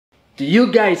Do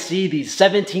you guys see these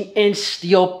 17-inch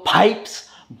steel pipes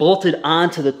bolted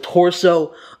onto the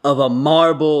torso of a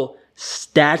marble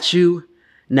statue?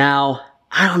 Now,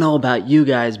 I don't know about you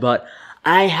guys, but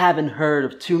I haven't heard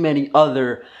of too many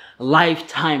other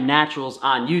Lifetime Naturals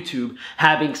on YouTube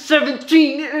having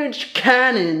 17-inch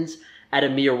cannons at a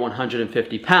mere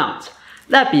 150 pounds.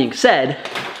 That being said,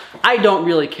 I don't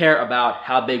really care about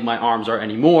how big my arms are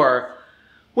anymore,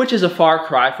 which is a far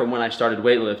cry from when I started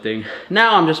weightlifting.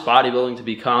 Now I'm just bodybuilding to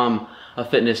become a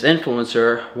fitness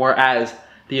influencer, whereas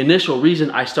the initial reason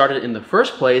I started in the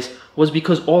first place was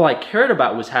because all I cared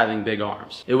about was having big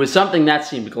arms. It was something that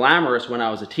seemed glamorous when I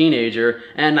was a teenager,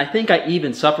 and I think I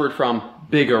even suffered from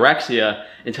bigorexia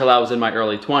until I was in my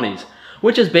early 20s,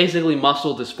 which is basically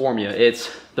muscle dysphoria. It's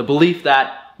the belief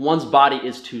that one's body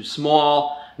is too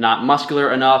small, not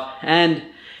muscular enough, and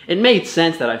it made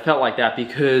sense that I felt like that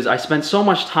because I spent so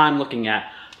much time looking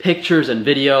at pictures and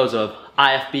videos of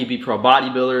IFBB pro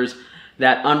bodybuilders,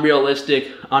 that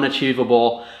unrealistic,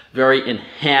 unachievable, very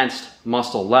enhanced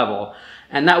muscle level.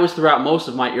 And that was throughout most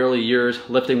of my early years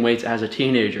lifting weights as a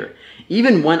teenager.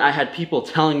 Even when I had people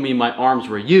telling me my arms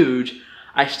were huge,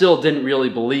 I still didn't really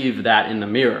believe that in the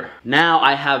mirror. Now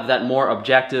I have that more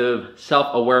objective,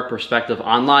 self-aware perspective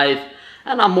on life,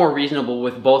 and I'm more reasonable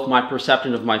with both my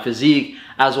perception of my physique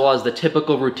as well as the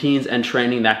typical routines and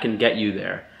training that can get you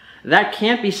there. That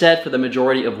can't be said for the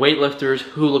majority of weightlifters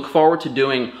who look forward to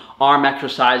doing arm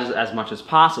exercises as much as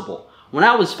possible. When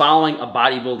I was following a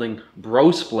bodybuilding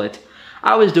bro split,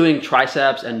 I was doing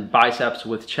triceps and biceps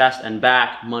with chest and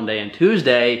back Monday and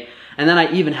Tuesday, and then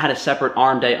I even had a separate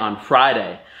arm day on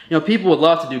Friday. You know, people would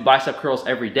love to do bicep curls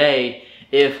every day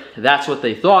if that's what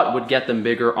they thought would get them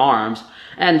bigger arms,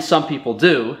 and some people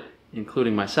do,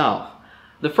 including myself.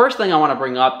 The first thing I want to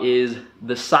bring up is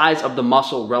the size of the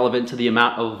muscle relevant to the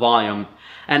amount of volume.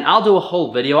 And I'll do a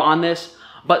whole video on this,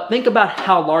 but think about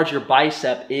how large your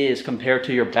bicep is compared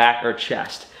to your back or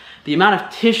chest. The amount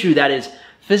of tissue that is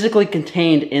physically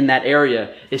contained in that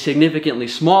area is significantly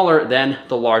smaller than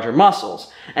the larger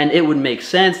muscles. And it would make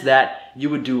sense that you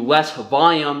would do less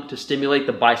volume to stimulate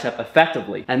the bicep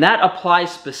effectively. And that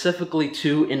applies specifically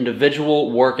to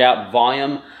individual workout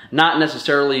volume, not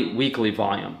necessarily weekly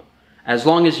volume. As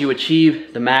long as you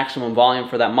achieve the maximum volume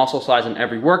for that muscle size in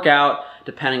every workout,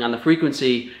 depending on the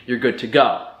frequency, you're good to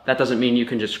go. That doesn't mean you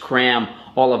can just cram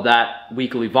all of that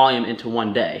weekly volume into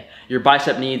one day. Your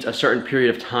bicep needs a certain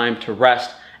period of time to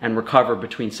rest and recover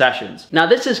between sessions. Now,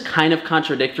 this is kind of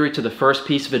contradictory to the first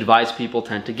piece of advice people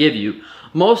tend to give you.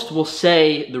 Most will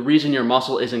say the reason your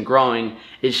muscle isn't growing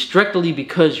is strictly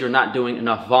because you're not doing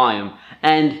enough volume.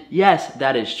 And yes,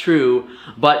 that is true,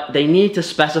 but they need to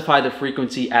specify the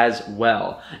frequency as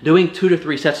well. Doing 2 to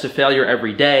 3 sets to failure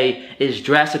every day is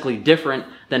drastically different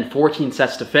than 14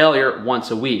 sets to failure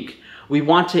once a week. We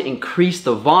want to increase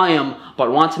the volume,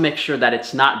 but want to make sure that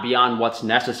it's not beyond what's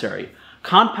necessary.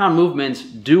 Compound movements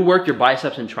do work your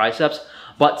biceps and triceps,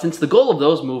 but since the goal of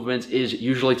those movements is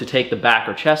usually to take the back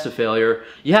or chest to failure,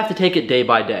 you have to take it day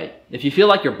by day. If you feel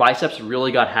like your biceps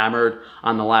really got hammered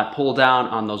on the lat pull down,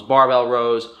 on those barbell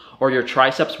rows, or your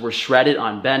triceps were shredded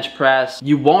on bench press,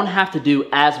 you won't have to do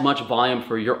as much volume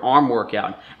for your arm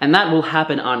workout. And that will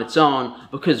happen on its own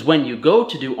because when you go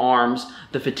to do arms,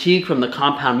 the fatigue from the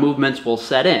compound movements will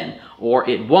set in, or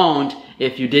it won't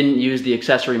if you didn't use the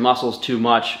accessory muscles too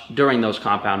much during those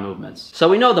compound movements. So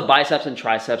we know the biceps and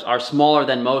triceps are smaller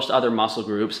than most other muscle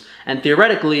groups, and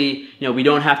theoretically, we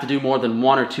don't have to do more than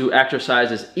 1 or 2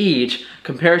 exercises each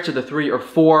compared to the 3 or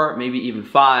 4, maybe even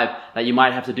 5 that you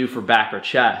might have to do for back or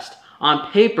chest.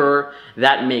 On paper,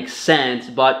 that makes sense,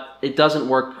 but it doesn't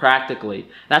work practically.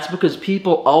 That's because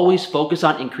people always focus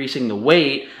on increasing the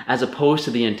weight as opposed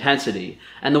to the intensity.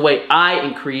 And the way I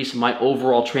increase my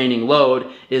overall training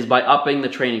load is by upping the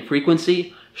training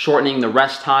frequency, shortening the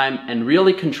rest time, and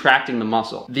really contracting the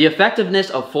muscle. The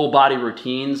effectiveness of full body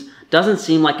routines doesn't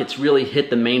seem like it's really hit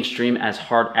the mainstream as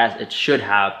hard as it should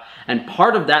have. And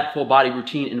part of that full body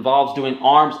routine involves doing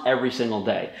arms every single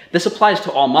day. This applies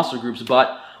to all muscle groups,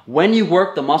 but when you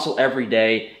work the muscle every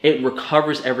day, it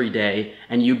recovers every day,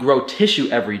 and you grow tissue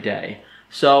every day.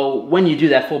 So when you do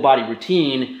that full body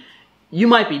routine, you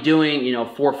might be doing,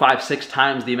 4, 5, 6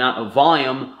 times the amount of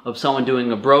volume of someone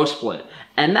doing a bro split.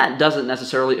 And that doesn't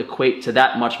necessarily equate to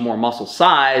that much more muscle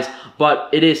size, but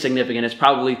it is significant. It's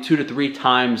probably 2 to 3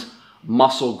 times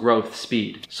muscle growth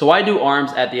speed. So I do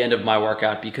arms at the end of my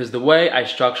workout because the way I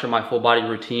structure my full body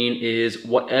routine is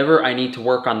whatever I need to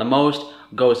work on the most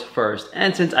goes first.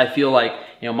 And since I feel like,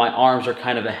 my arms are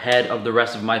kind of ahead of the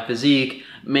rest of my physique,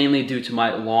 mainly due to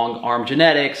my long arm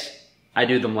genetics, I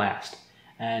do them last.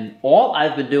 And all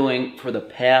I've been doing for the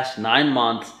past 9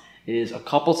 months is a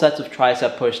couple sets of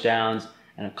tricep push downs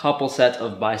and a couple sets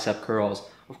of bicep curls.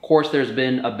 Of course, there's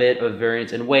been a bit of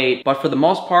variance in weight, but for the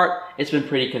most part, it's been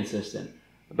pretty consistent.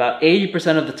 About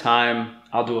 80% of the time,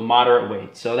 I'll do a moderate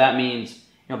weight. So that means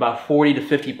about 40 to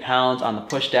 50 pounds on the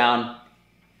push down.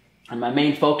 And my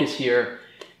main focus here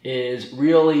is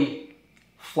really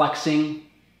flexing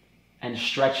and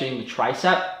stretching the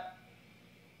tricep.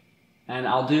 And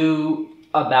I'll do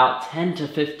about 10 to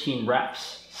 15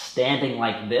 reps standing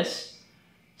like this,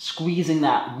 squeezing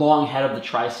that long head of the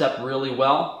tricep really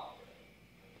well.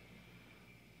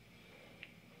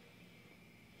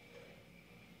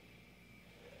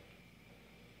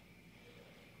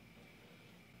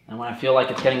 And when I feel like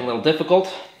it's getting a little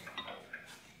difficult,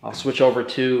 I'll switch over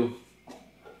to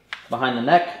behind the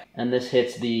neck, and this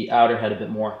hits the outer head a bit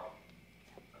more.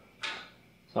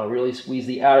 So I'll really squeeze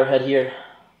the outer head here,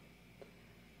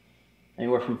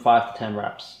 anywhere from 5 to 10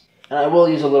 reps. And I will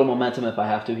use a little momentum if I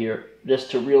have to here,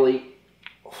 just to really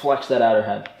flex that outer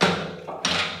head.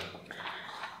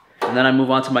 And then I move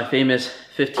on to my famous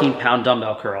 15-pound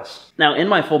dumbbell curls. Now in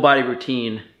my full body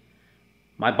routine,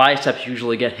 my biceps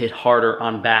usually get hit harder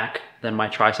on back than my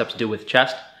triceps do with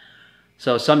chest.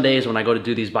 So some days when I go to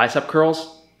do these bicep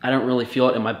curls, I don't really feel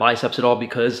it in my biceps at all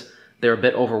because they're a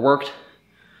bit overworked.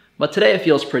 But today it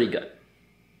feels pretty good.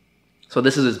 So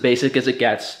this is as basic as it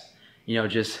gets.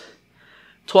 Just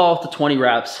 12 to 20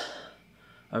 reps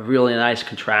of really nice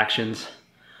contractions.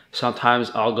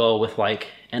 Sometimes I'll go with like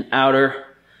an outer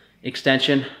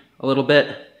extension a little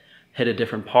bit, hit a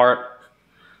different part.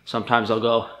 Sometimes I'll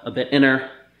go a bit inner,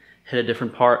 hit a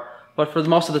different part, but for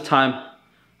most of the time,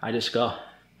 I just go,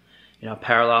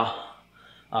 parallel,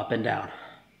 up and down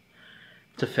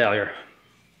to failure.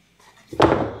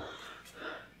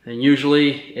 And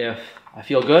usually, if I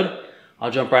feel good,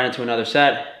 I'll jump right into another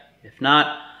set. If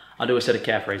not, I'll do a set of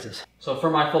calf raises. So for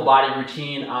my full body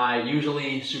routine, I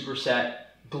usually superset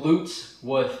glutes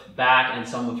with back and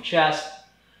some of chest,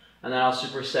 and then I'll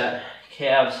superset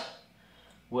calves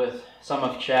with some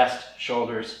of chest,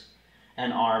 shoulders,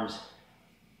 and arms.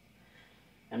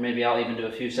 And maybe I'll even do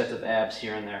a few sets of abs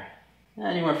here and there.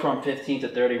 Anywhere from 15 to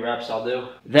 30 reps I'll do.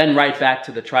 Then right back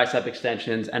to the tricep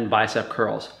extensions and bicep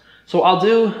curls. So I'll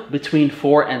do between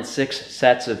 4 and 6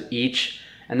 sets of each,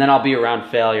 and then I'll be around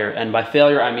failure. And by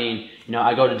failure, I mean,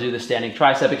 I go to do the standing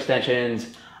tricep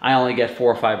extensions, I only get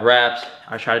 4 or 5 reps.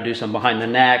 I try to do some behind the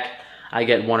neck, I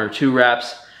get 1 or 2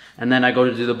 reps. And then I go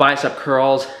to do the bicep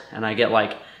curls and I get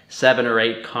like 7 or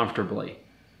 8 comfortably.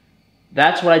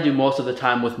 That's what I do most of the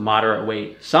time with moderate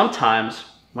weight. Sometimes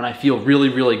when I feel really,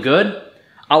 really good,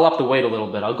 I'll up the weight a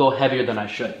little bit. I'll go heavier than I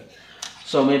should.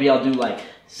 So maybe I'll do like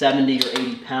 70 or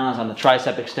 80 pounds on the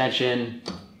tricep extension.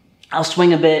 I'll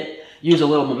swing a bit, use a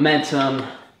little momentum,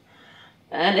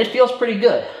 and it feels pretty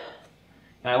good.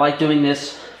 And I like doing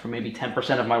this for maybe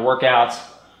 10% of my workouts.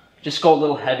 Just go a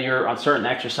little heavier on certain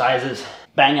exercises.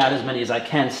 Bang out as many as I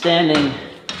can standing.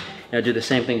 Do the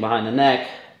same thing behind the neck.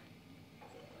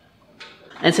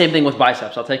 And same thing with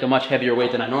biceps. I'll take a much heavier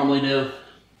weight than I normally do.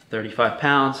 35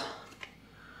 pounds.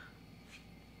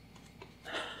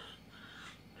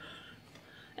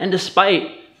 And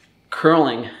despite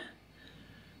curling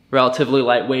relatively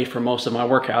lightweight for most of my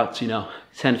workouts,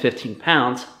 10, 15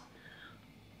 pounds,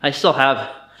 I still have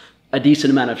a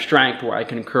decent amount of strength where I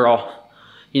can curl,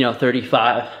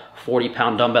 35,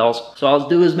 40-pound dumbbells. So I'll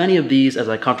do as many of these as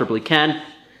I comfortably can.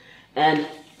 And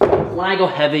when I go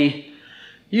heavy,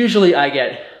 usually I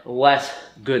get less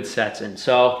good sets in.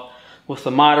 So with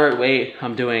the moderate weight,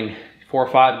 I'm doing 4 or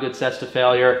 5 good sets to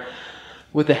failure.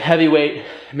 With the heavy weight,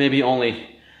 maybe only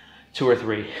 2 or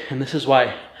 3. And this is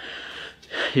why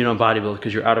you don't bodybuild,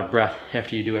 because you're out of breath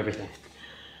after you do everything.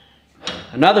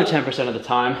 Another 10% of the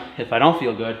time, if I don't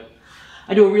feel good,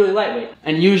 I do a really lightweight.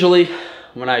 And usually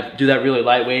when I do that really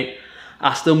lightweight,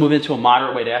 I'll still move into a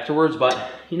moderate weight afterwards, but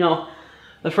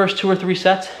the first 2 or 3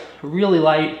 sets, really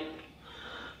light,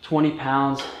 20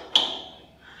 pounds,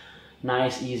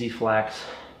 nice easy flex.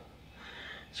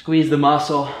 Squeeze the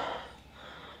muscle,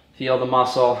 feel the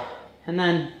muscle, and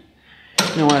then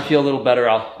when I feel a little better,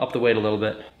 I'll up the weight a little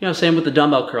bit. Same with the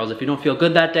dumbbell curls. If you don't feel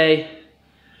good that day,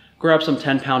 grab some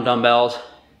 10-pound dumbbells.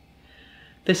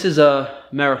 This is a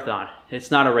marathon,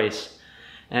 it's not a race.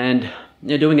 And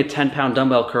doing a 10-pound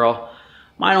dumbbell curl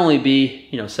might only be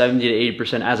 70 to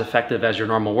 80% as effective as your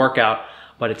normal workout,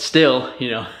 but it's still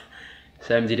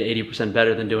 70 to 80%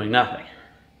 better than doing nothing.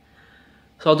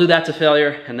 So I'll do that to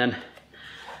failure, and then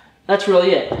that's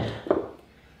really it.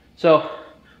 So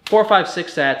 4, 5,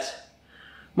 6 sets,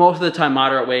 most of the time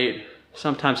moderate weight,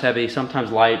 sometimes heavy,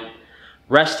 sometimes light.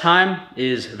 Rest time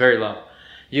is very low.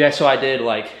 You guys saw I did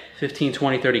like 15,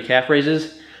 20, 30 calf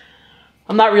raises.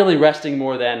 I'm not really resting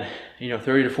more than,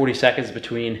 30 to 40 seconds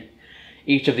between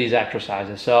each of these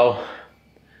exercises. So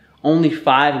only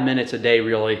 5 minutes a day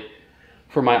really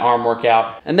for my arm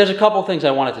workout. And there's a couple things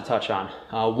I wanted to touch on.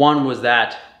 One was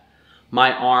that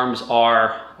my arms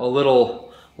are a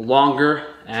little longer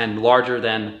and larger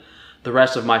than the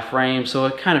rest of my frame, so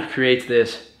it kind of creates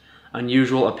this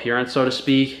unusual appearance, so to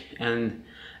speak. And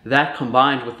that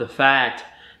combined with the fact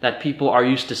that people are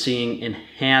used to seeing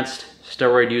enhanced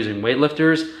steroid using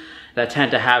weightlifters that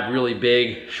tend to have really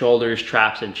big shoulders,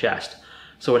 traps, and chest.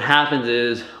 So what happens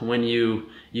is when you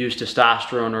use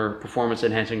testosterone or performance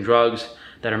enhancing drugs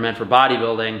that are meant for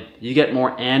bodybuilding, you get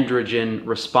more androgen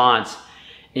response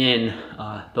in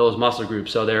those muscle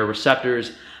groups. So there are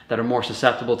receptors that are more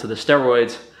susceptible to the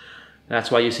steroids. That's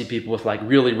why you see people with like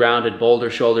really rounded boulder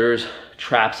shoulders,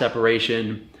 trap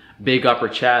separation, big upper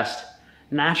chest.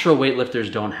 Natural weightlifters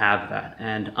don't have that,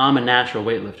 and I'm a natural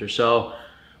weightlifter. So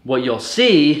what you'll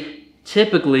see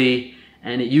typically,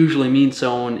 and it usually means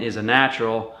someone is a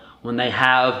natural, when they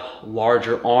have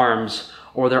larger arms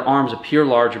or their arms appear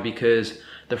larger because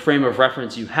the frame of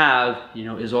reference you have,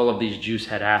 is all of these juice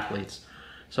head athletes.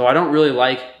 So I don't really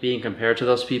like being compared to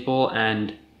those people,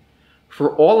 and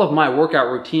for all of my workout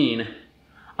routine,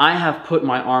 I have put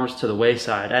my arms to the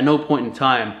wayside. At no point in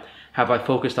time have I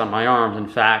focused on my arms. In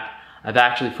fact, I've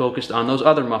actually focused on those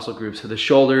other muscle groups, the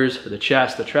shoulders, the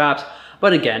chest, the traps.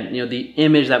 But again, the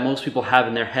image that most people have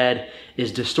in their head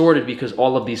is distorted because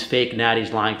all of these fake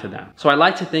natties lying to them. So I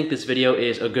like to think this video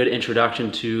is a good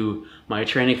introduction to my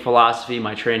training philosophy,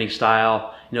 my training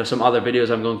style, some other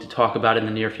videos I'm going to talk about in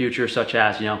the near future, such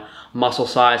as, muscle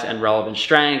size and relevant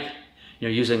strength,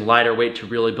 using lighter weight to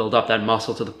really build up that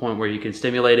muscle to the point where you can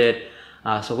stimulate it.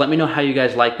 So let me know how you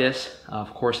guys like this.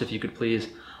 Of course, if you could please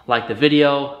like the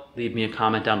video, leave me a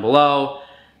comment down below.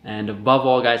 And above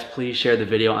all, guys, please share the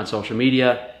video on social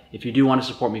media. If you do want to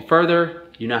support me further,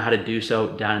 you know how to do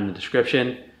so down in the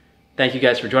description. Thank you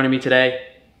guys for joining me today.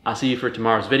 I'll see you for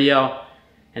tomorrow's video.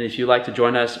 And if you'd like to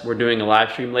join us, we're doing a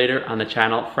live stream later on the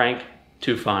channel Frank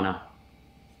Tufano.